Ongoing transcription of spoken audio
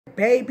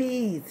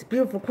Babies,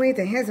 beautiful queens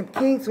and handsome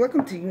kings,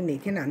 welcome to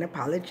Unique and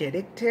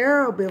Unapologetic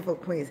Tarot, beautiful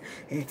queens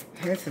and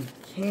handsome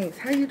kings.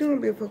 How you doing,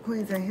 beautiful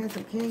queens and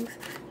handsome kings?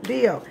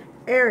 Leo,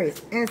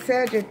 Aries, and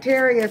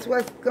Sagittarius,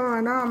 what's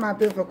going on, my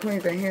beautiful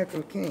queens and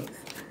handsome kings?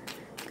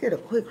 Let's get a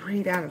quick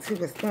read out and see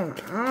what's going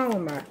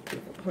on, my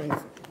beautiful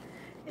queens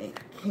and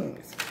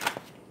kings.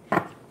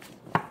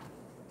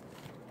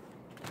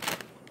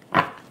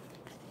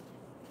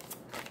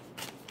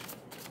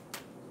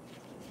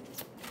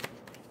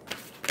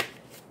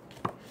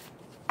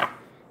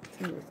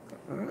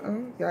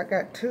 Y'all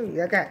got two.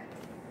 Y'all got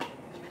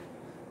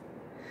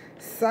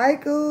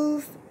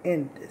cycles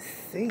and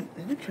deceit.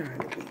 I'm trying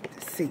to be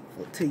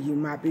deceitful to you,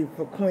 my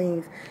beautiful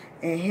queens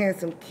and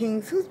handsome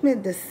kings. Who's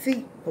been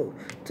deceitful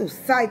to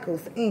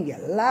cycles in your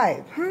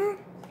life, huh?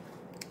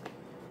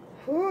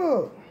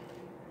 Whoa.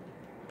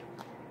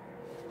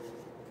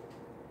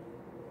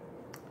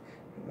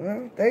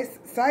 Well,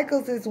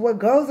 cycles is what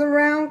goes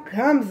around,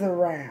 comes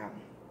around.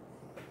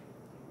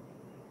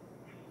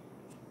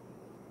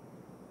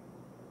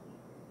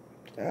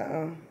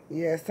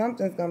 Yeah,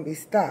 something's going to be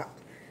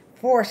stopped.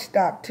 Force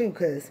stop, too,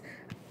 because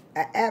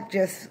an app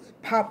just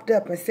popped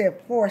up and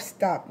said force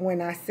stop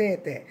when I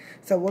said that.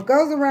 So what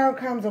goes around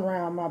comes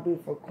around, my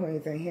beautiful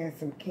queens and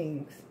handsome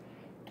kings.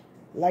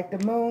 Like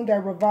the moon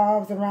that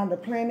revolves around the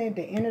planet,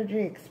 the energy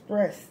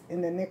expressed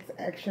in the next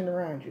action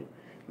around you.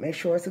 Make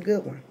sure it's a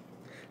good one.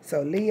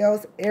 So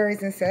Leos,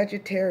 Aries, and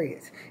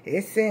Sagittarius.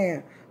 It's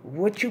saying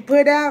what you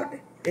put out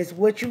is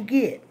what you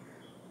get.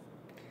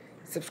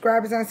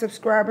 Subscribers,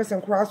 unsubscribers,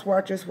 and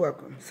cross-watchers,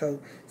 welcome. So,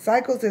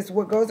 cycles is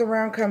what goes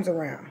around, comes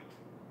around.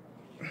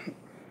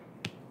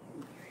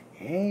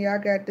 And y'all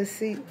got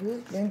deceit.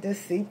 Who's been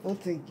deceitful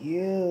to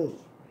you?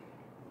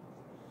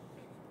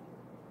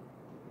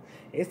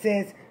 It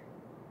says,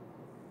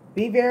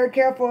 be very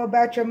careful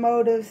about your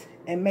motives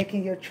and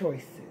making your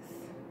choices.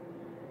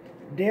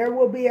 There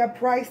will be a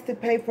price to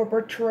pay for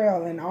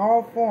betrayal in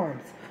all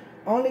forms.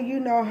 Only you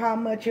know how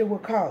much it will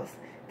cost.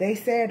 They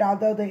said,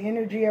 although the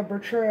energy of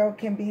betrayal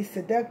can be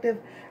seductive,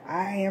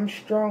 I am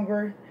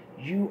stronger.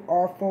 You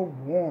are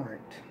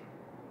forewarned.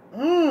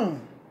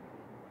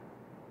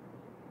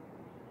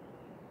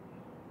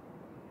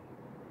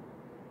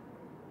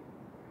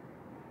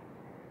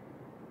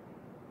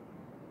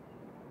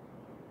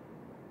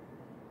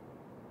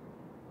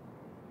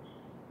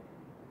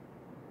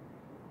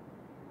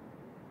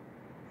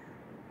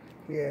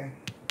 Yeah,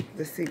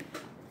 deceit.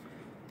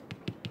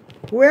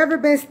 Whoever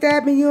been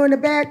stabbing you in the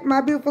back,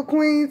 my beautiful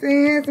queens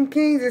and handsome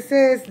kings, it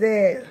says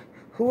that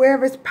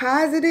whoever's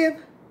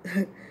positive,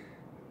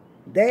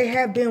 they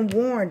have been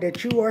warned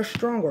that you are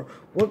stronger.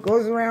 What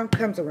goes around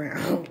comes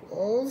around.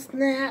 Oh,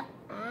 snap.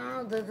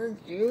 Oh, this is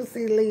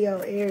juicy, Leo,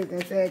 Aries,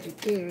 and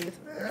Sagittarius.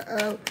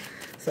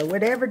 So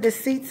whatever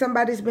deceit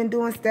somebody's been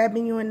doing,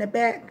 stabbing you in the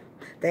back,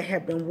 they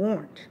have been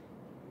warned.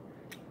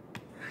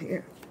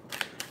 Yeah.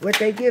 What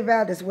they give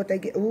out is what they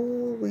get.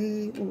 Ooh,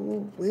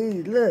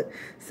 wee. Look,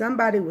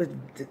 somebody was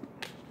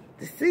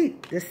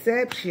deceit,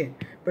 deception,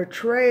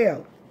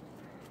 betrayal,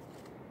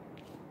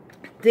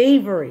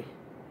 thievery.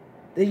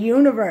 The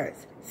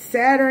universe.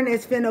 Saturn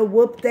is finna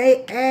whoop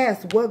they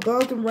ass. What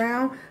goes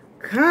around,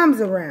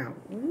 comes around.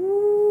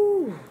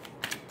 Ooh.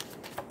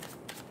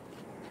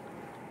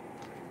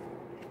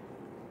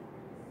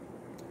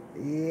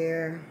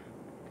 Yeah.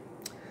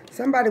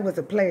 Somebody was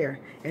a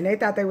player, and they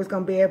thought they was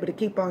going to be able to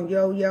keep on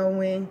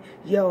yo-yoing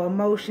your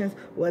emotions.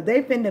 Well,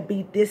 they finna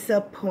be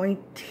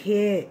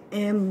disappointed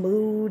and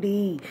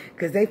moody,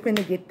 because they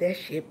finna get that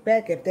shit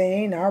back if they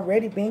ain't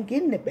already been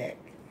getting it back.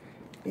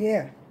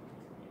 Yeah.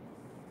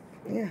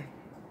 Yeah.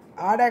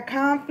 All that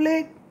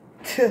conflict,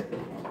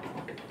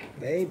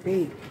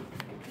 baby.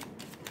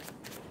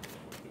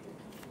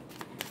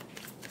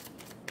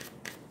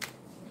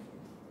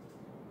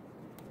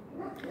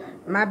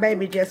 My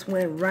baby just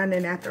went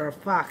running after a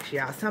fox,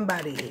 y'all.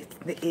 Somebody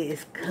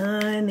is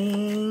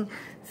cunning,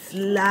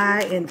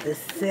 sly, and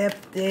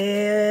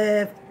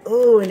deceptive.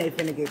 Ooh, and they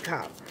finna get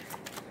caught.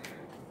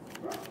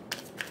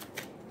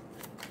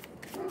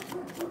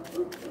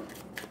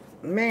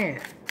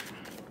 Man,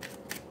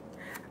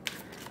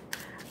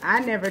 I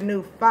never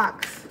knew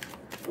fox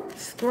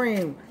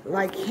scream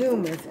like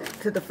humans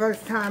till the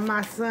first time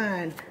my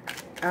son,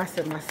 I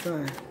said my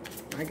son,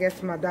 I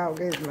guess my dog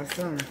is my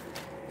son.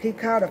 He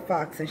caught a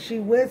fox, and she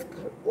was,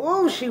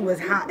 oh, she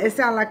was hot. It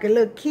sounded like a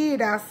little kid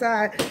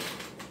outside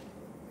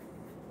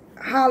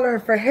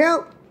hollering for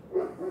help.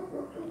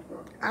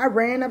 I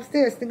ran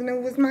upstairs thinking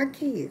it was my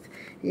kids.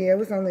 Yeah, it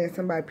was only in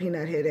somebody's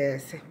peanut head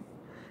ass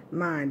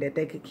mind that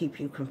they could keep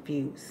you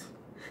confused.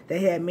 They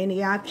had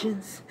many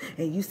options,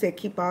 and you said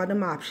keep all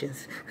them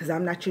options, because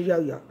I'm not your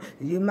yo-yo.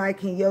 You might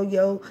can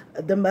yo-yo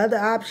them other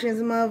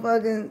options,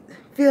 motherfucking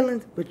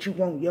feelings, but you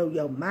won't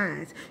yo-yo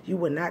minds. You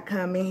would not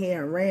come in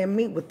here and ram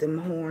me with them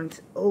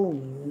horns. Oh,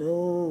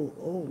 no.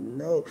 Oh,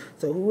 no.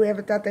 So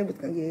whoever thought they was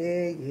going to,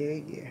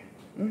 yeah.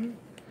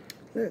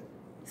 Look,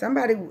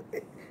 somebody,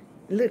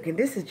 look, and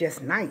this is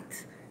just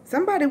nights.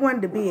 Somebody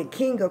wanted to be a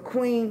king or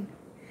queen,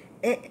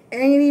 ain't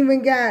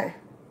even got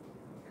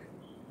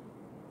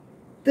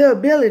The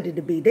ability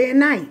to be day and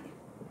night.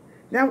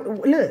 Now,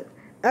 look.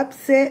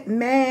 Upset,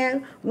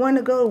 mad, want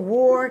to go to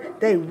war.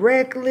 They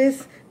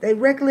reckless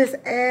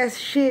ass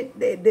shit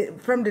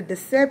from the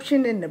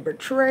deception and the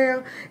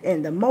betrayal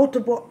and the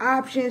multiple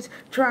options,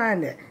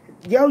 trying to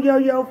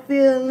yo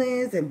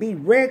feelings and be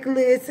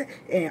reckless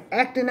and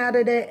acting out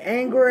of their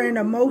anger and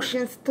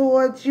emotions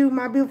towards you,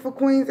 my beautiful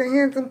queens and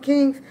handsome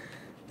kings.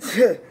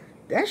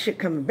 That shit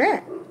coming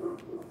back.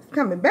 It's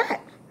coming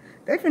back.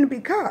 They finna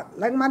be caught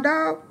like my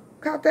dog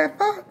caught that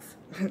fox.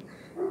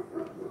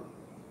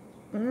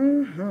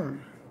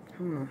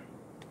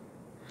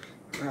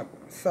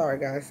 Sorry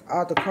guys,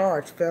 all the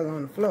cards fell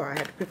on the floor. I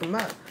had to pick them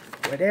up.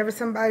 Whatever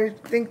somebody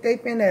think they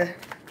finna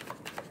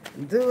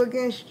do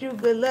against you,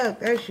 good luck.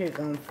 That shit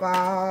gonna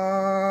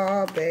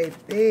fall,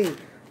 baby.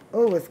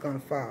 Oh, it's gonna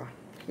fall.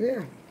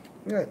 Yeah,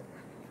 look.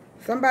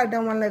 Somebody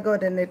don't want to let go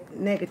of the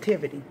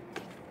negativity.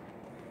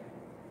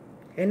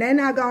 And they're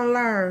not gonna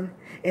learn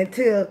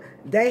until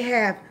they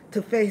have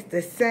to face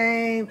the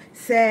same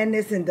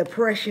sadness and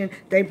depression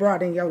they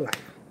brought in your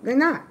life. They're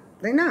not.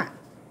 They're not.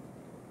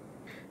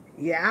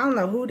 Yeah, I don't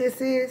know who this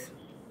is,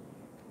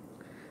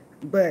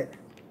 but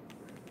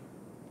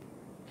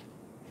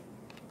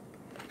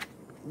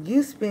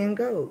you spin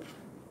gold.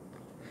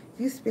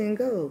 You spin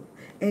gold.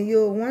 And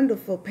you're a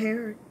wonderful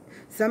parent.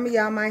 Some of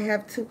y'all might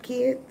have 2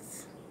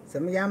 kids.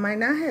 Some of y'all might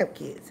not have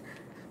kids.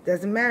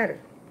 Doesn't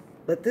matter.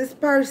 But this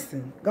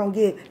person gonna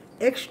get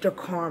extra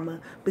karma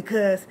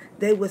because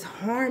they was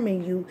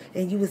harming you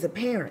and you was a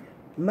parent,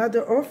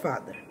 mother or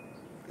father.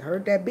 I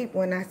heard that beep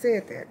when I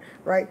said that,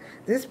 right?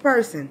 This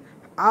person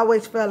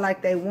always felt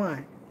like they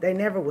won. They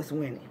never was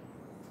winning.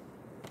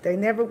 They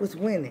never was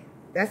winning.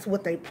 That's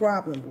what their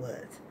problem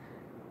was.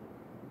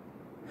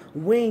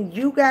 When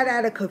you got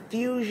out of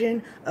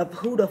confusion of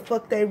who the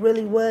fuck they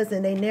really was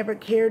and they never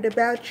cared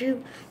about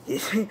you,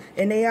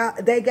 and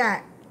they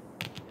got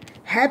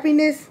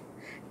happiness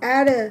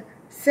out of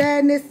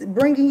sadness,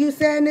 bringing you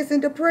sadness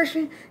and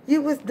depression,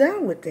 you was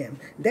done with them.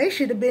 They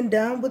should have been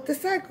done with the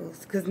cycles.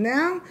 Because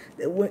now,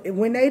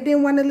 when they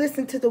didn't want to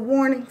listen to the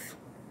warnings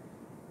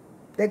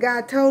that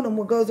God told them,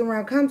 what goes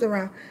around comes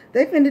around,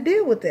 they finna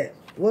deal with that.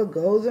 What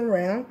goes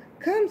around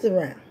comes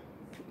around.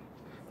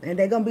 And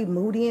they're going to be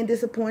moody and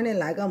disappointed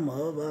like a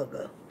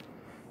motherfucker.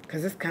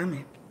 Because it's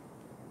coming.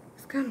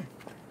 It's coming.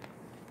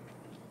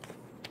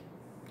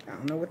 I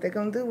don't know what they're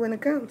going to do when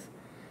it comes.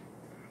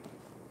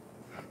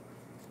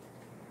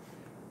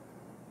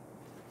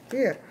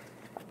 Yeah.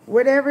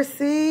 Whatever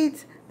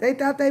seeds they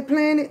thought they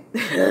planted,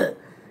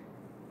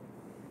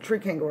 tree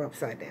can't grow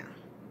upside down.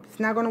 It's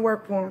not going to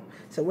work for them.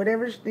 So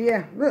whatever,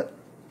 yeah, look.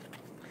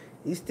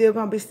 You're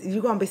going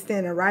to be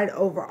standing right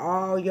over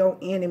all your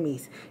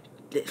enemies.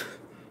 What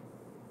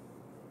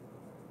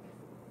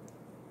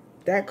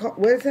did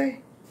it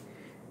say?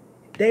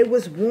 They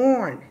was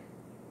warned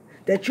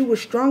that you were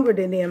stronger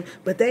than them,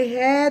 but they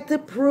had to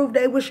prove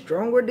they were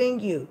stronger than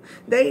you.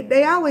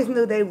 They always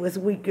knew they was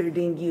weaker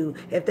than you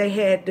if they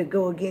had to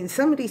go against.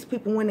 Some of these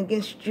people went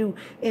against you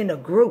in a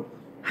group.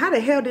 How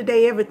the hell did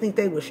they ever think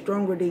they were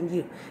stronger than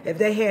you if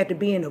they had to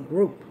be in a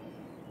group?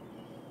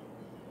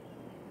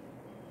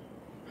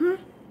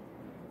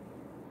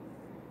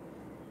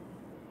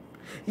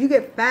 You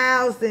get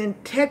fouls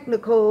and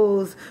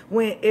technicals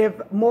if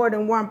more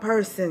than one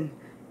person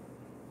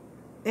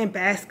in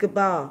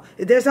basketball.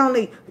 There's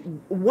only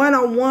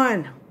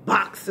one-on-one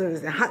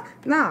boxers.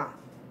 No.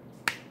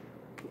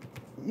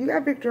 You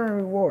got victory and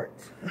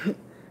rewards.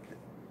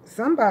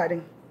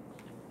 Somebody,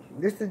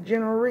 this is a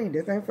general read.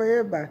 This ain't for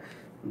everybody.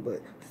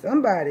 But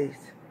somebody's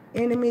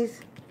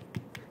enemies,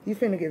 you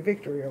finna get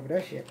victory over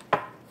that shit.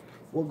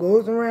 What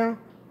goes around,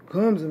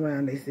 comes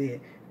around, they said.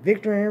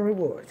 Victory and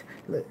rewards.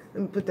 Look,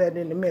 let me put that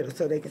in the middle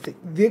so they can see.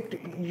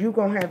 You're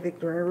going to have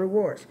victory and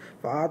rewards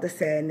for all the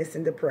sadness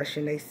and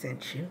depression they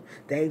sent you.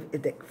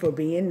 For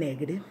being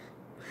negative.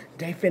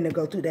 They finna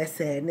go through that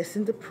sadness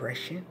and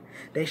depression.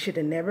 They should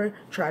have never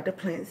tried to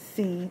plant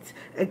seeds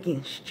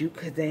against you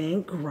because they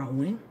ain't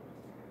growing.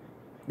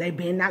 They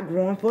been not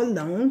growing for a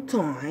long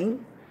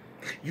time.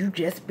 You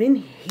just been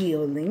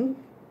healing.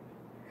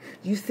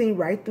 You seen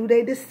right through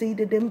their deceit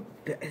of them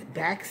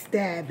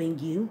backstabbing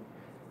you.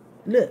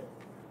 Look.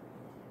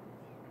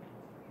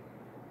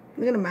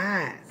 Look at my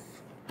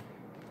eyes.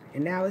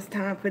 And now it's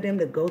time for them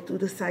to go through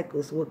the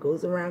cycles. What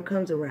goes around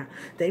comes around.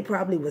 They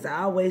probably was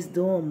always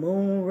doing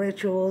moon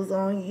rituals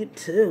on you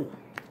too.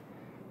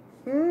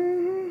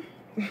 Them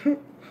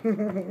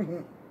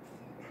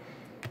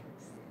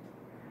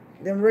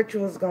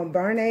rituals gonna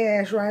burn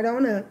their ass right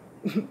on up.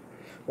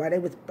 While they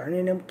was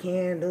burning them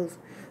candles,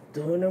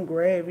 doing them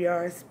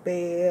graveyard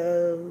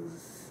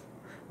spells,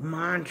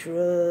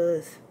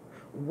 mantras,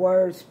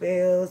 word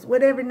spells,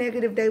 whatever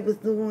negative they was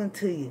doing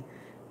to you.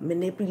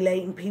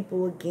 Manipulating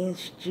people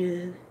against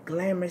you,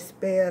 glamour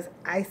spells,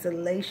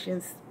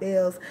 isolation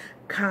spells,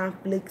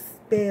 conflict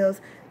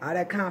spells, all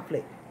that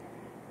conflict.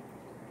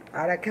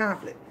 All that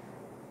conflict.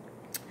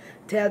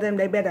 Tell them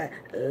they better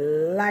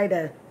light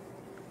a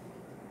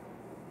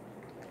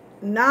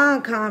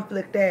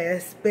non-conflict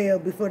ass spell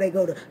before they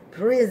go to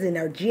prison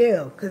or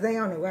jail, because they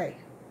on the way.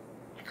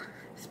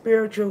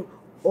 spiritual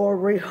or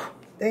real.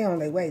 They on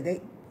their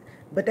way.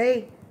 But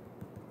they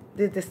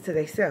did this to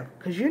themselves.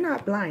 Because you're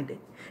not blinded.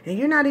 And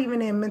you're not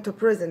even in mental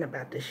prison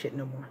about this shit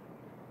no more.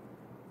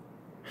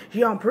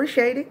 You don't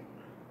appreciate it.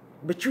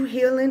 But you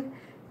healing.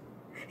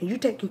 And you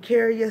taking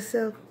care of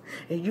yourself.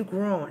 And you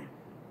growing.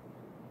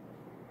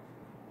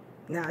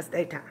 Now it's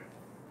daytime.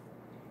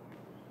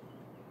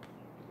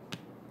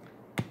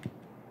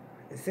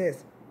 It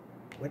says,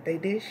 what they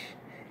dish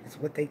is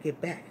what they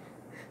get back.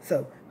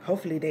 So,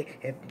 hopefully,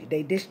 if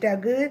they dished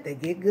out good, they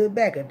get good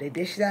back. If they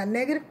dished out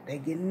negative, they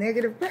get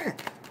negative back.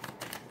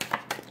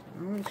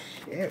 Oh,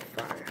 shit,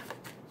 fire.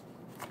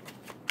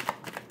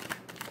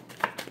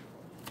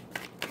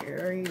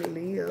 Aries,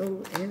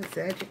 Leo, and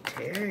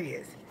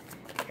Sagittarius.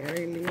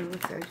 Aries, Leo,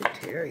 and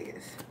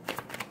Sagittarius.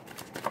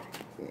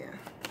 Yeah.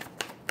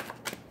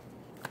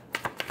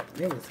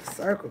 There was a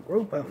circle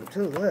group of them,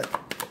 too, look.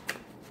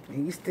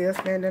 And you still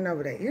standing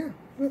over there. Yeah,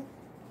 look.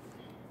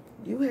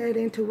 You had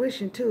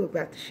intuition, too,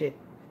 about the shit.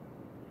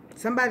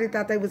 Somebody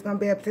thought they was going to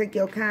be able to take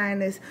your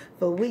kindness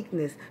for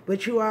weakness.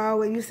 But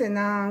you said,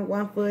 nah,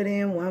 1 foot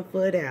in, 1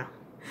 foot out.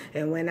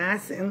 And when I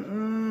said,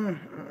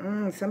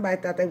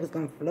 somebody thought they was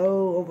going to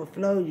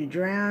overflow, you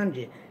drowned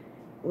you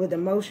with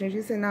emotions.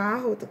 You said, nah, I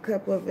hold the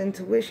cup of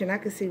intuition. I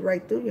can see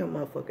right through your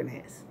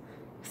motherfucking ass.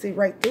 See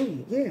right through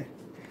you, yeah.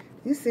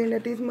 You seen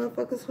that these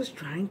motherfuckers was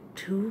trying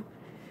to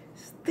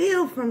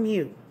steal from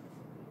you.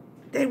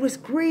 They was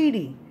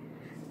greedy.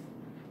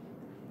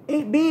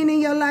 Being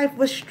in your life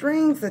was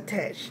strings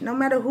attached, no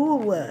matter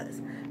who it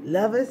was.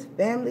 Lovers,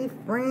 family,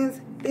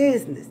 friends,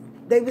 business.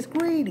 They was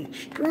greedy,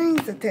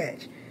 strings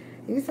attached.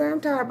 You say,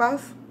 I'm tired,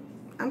 boss.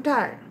 I'm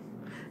tired.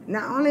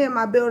 Not only am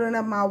I building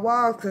up my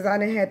walls because I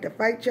didn't have to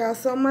fight y'all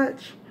so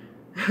much,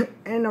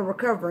 ain't no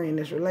recovery in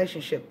this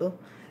relationship, boo.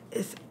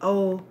 It's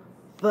over.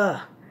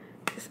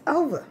 It's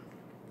over.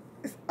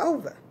 It's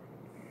over.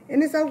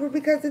 And it's over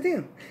because of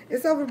them.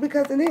 It's over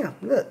because of them.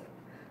 Look.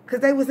 Because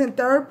they was in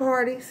third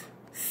parties,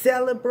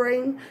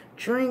 celebrating,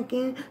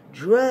 drinking,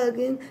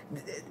 drugging,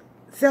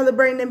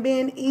 celebrating and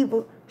being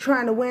evil,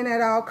 trying to win at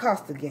all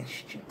costs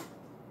against you.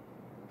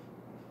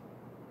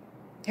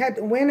 Had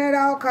to win at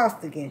all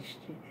costs against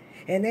you.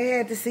 And they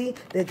had to see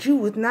that you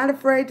was not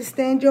afraid to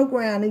stand your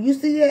ground. And you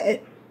see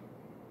that?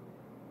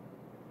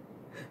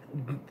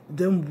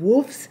 Them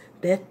wolves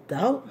that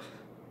thought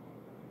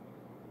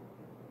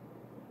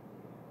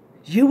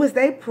you was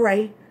they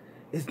prey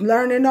is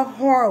learning the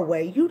hard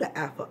way. You the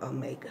Alpha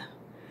Omega.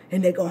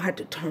 And they're going to have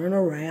to turn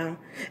around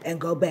and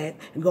go back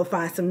and go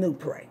find some new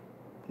prey.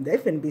 They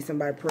finna be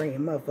somebody praying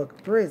in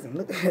motherfucking prison.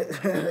 Look,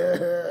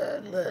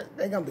 look,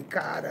 they going to be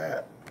caught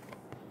up.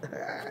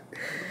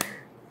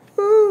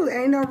 Ooh,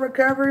 ain't no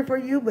recovery for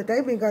you, but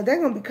they're going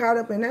to be caught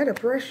up in that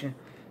oppression.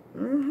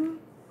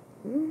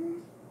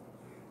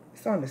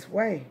 It's on its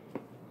way.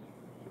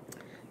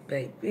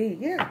 Baby,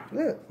 yeah,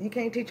 look, you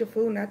can't teach a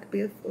fool not to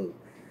be a fool.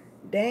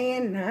 Day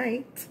and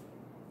night.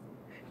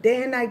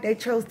 Day and night, they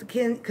chose to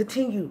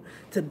continue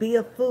to be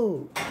a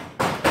fool.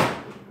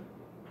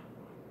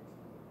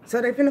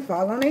 So they finna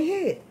fall on their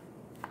head.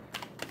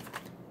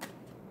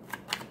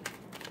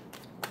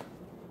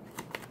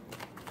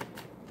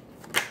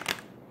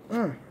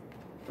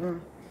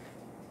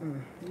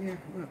 Yeah,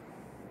 look.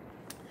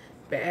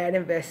 Bad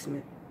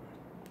investment.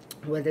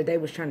 Whether they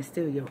was trying to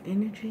steal your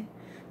energy,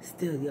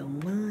 steal your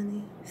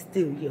money,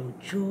 steal your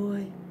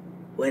joy,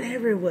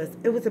 whatever it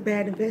was a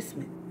bad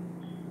investment.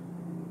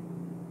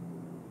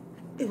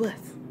 It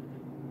was.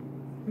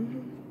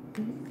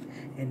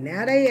 And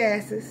now they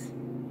asses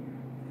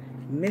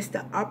missed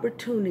the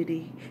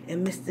opportunity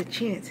and missed the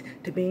chance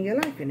to be in your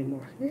life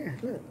anymore. Yeah,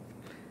 look.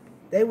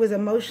 They was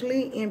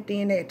emotionally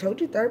empty, and they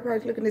told you third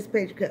party. Look at this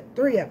page cut.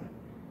 3 of them.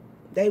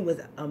 They was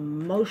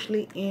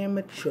emotionally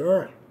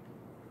immature.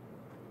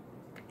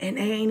 And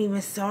they ain't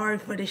even sorry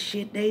for the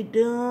shit they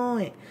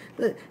doing.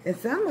 Look, and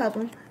some of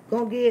them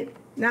gonna get,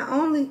 not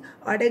only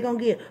are they gonna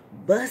get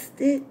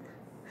busted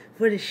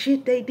for the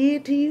shit they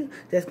did to you,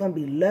 there's gonna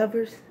be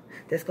lovers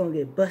that's gonna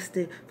get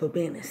busted for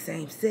being the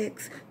same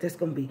sex. There's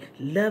gonna be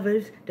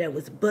lovers that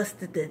was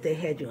busted that they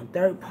had you in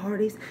third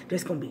parties.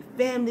 There's gonna be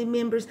family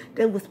members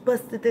that was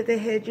busted that they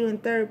had you in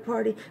third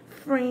party.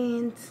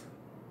 Friends,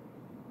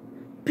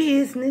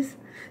 business.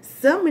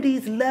 Some of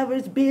these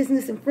lovers,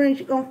 business, and friends,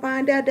 you're going to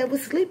find out that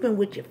was sleeping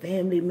with your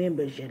family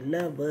members, your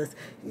lovers,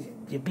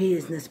 your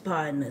business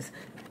partners,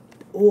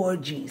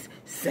 orgies,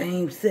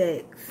 same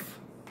sex.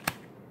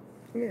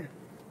 Yeah.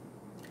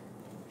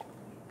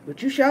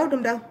 But you showed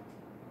them, though.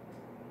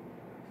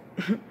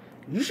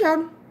 You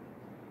showed them.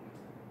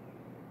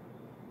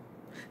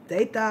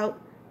 They thought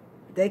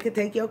they could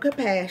take your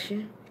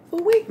compassion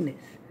for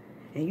weakness.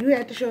 And you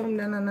had to show them,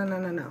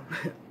 no.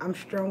 I'm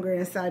stronger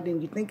inside than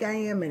you think I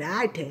am, and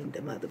I tamed the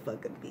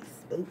motherfucking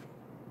beast, boo.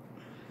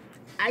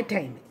 I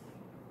tamed it.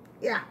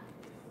 Yeah.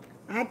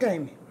 I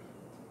tamed it.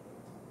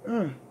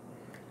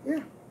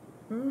 Yeah.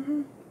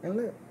 And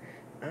look.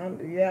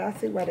 Yeah, I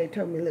see why they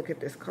told me look at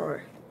this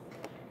card.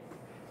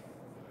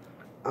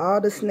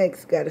 All the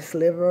snakes got to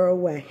sliver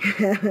away.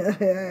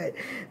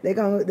 They're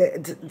going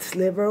to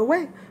sliver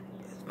away.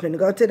 Finna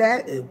go to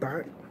that. It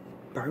burnt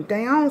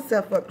their own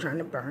self up, trying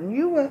to burn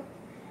you up.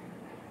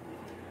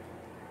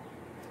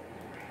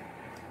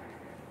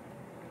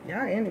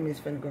 Y'all enemies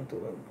finna go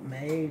through a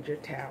major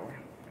tower.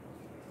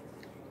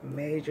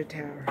 Major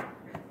tower.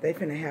 They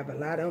finna have a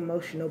lot of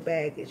emotional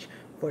baggage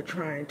for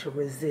trying to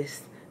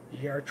resist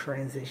your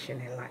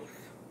transition in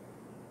life.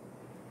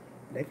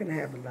 They finna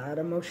have a lot of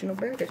emotional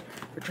baggage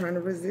for trying to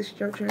resist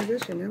your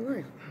transition in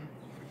life.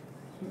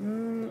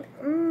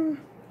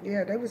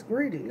 Yeah, they was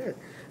greedy. Look,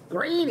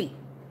 greedy.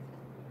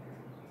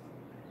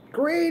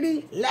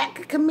 Greedy, lack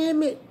of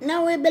commitment.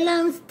 No, it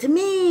belongs to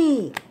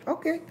me.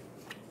 Okay.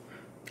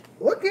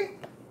 Okay.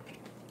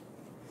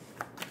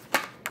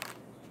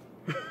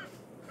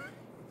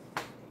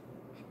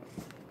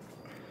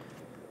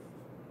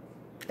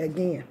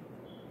 Again,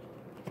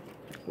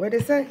 what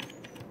did it say?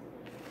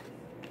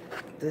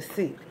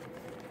 Deceit.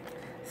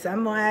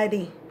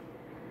 Somebody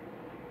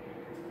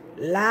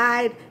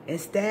lied and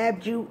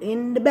stabbed you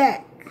in the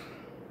back.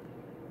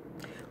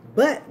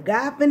 But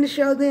God finna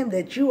show them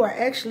that you are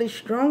actually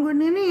stronger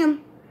than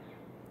them.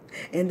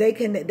 And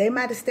they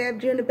might have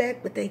stabbed you in the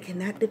back, but they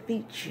cannot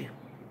defeat you.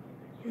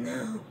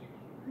 No.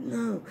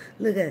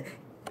 Look at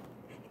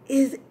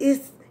it.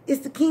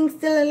 Is the king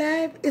still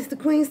alive? Is the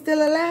queen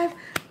still alive?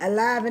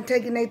 Alive and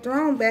taking their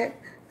throne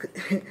back.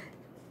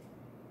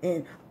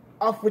 And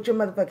off with your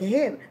motherfucking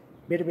head.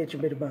 Bitter bitch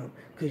and bitter bum.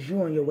 Because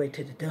you on your way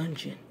to the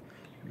dungeon.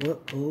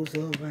 What goes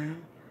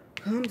around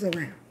comes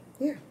around.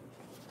 Yeah.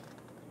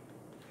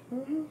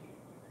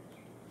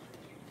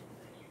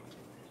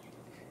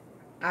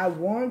 I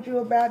warned you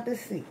about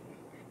deceit.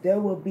 There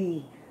will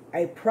be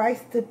a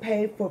price to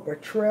pay for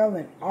betrayal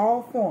in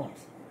all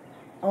forms.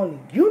 Only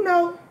you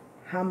know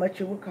how much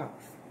it will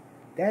cost.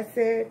 That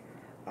said,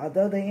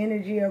 although the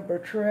energy of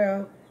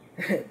betrayal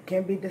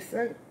can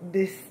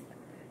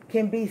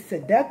be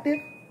seductive,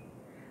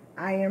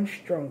 I am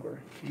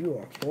stronger. You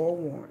are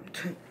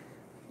forewarned.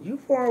 You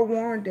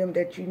forewarned them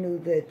that you knew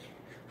that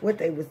what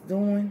they was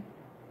doing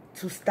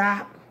to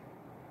stop.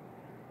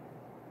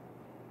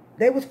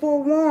 They was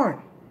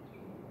forewarned.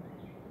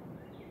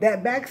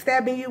 That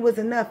backstabbing you was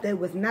enough. They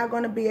was not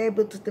going to be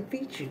able to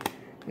defeat you.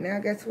 Now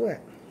guess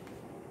what?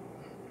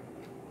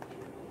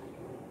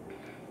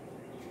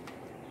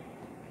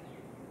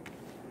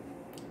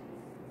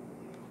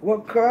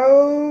 What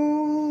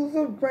goes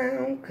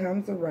around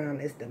comes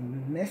around is the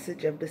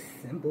message of the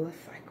symbol of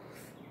cycles.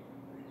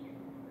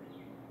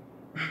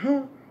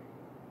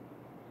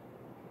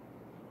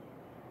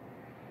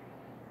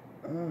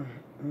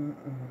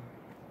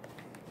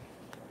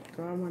 That's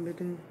all I want to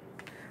do.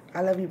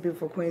 I love you,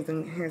 beautiful queens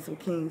and handsome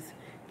kings.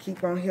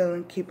 Keep on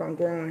healing. Keep on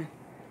growing.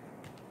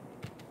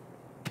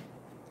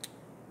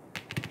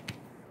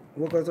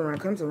 What goes around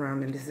comes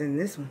around, and it's in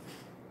this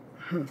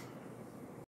one.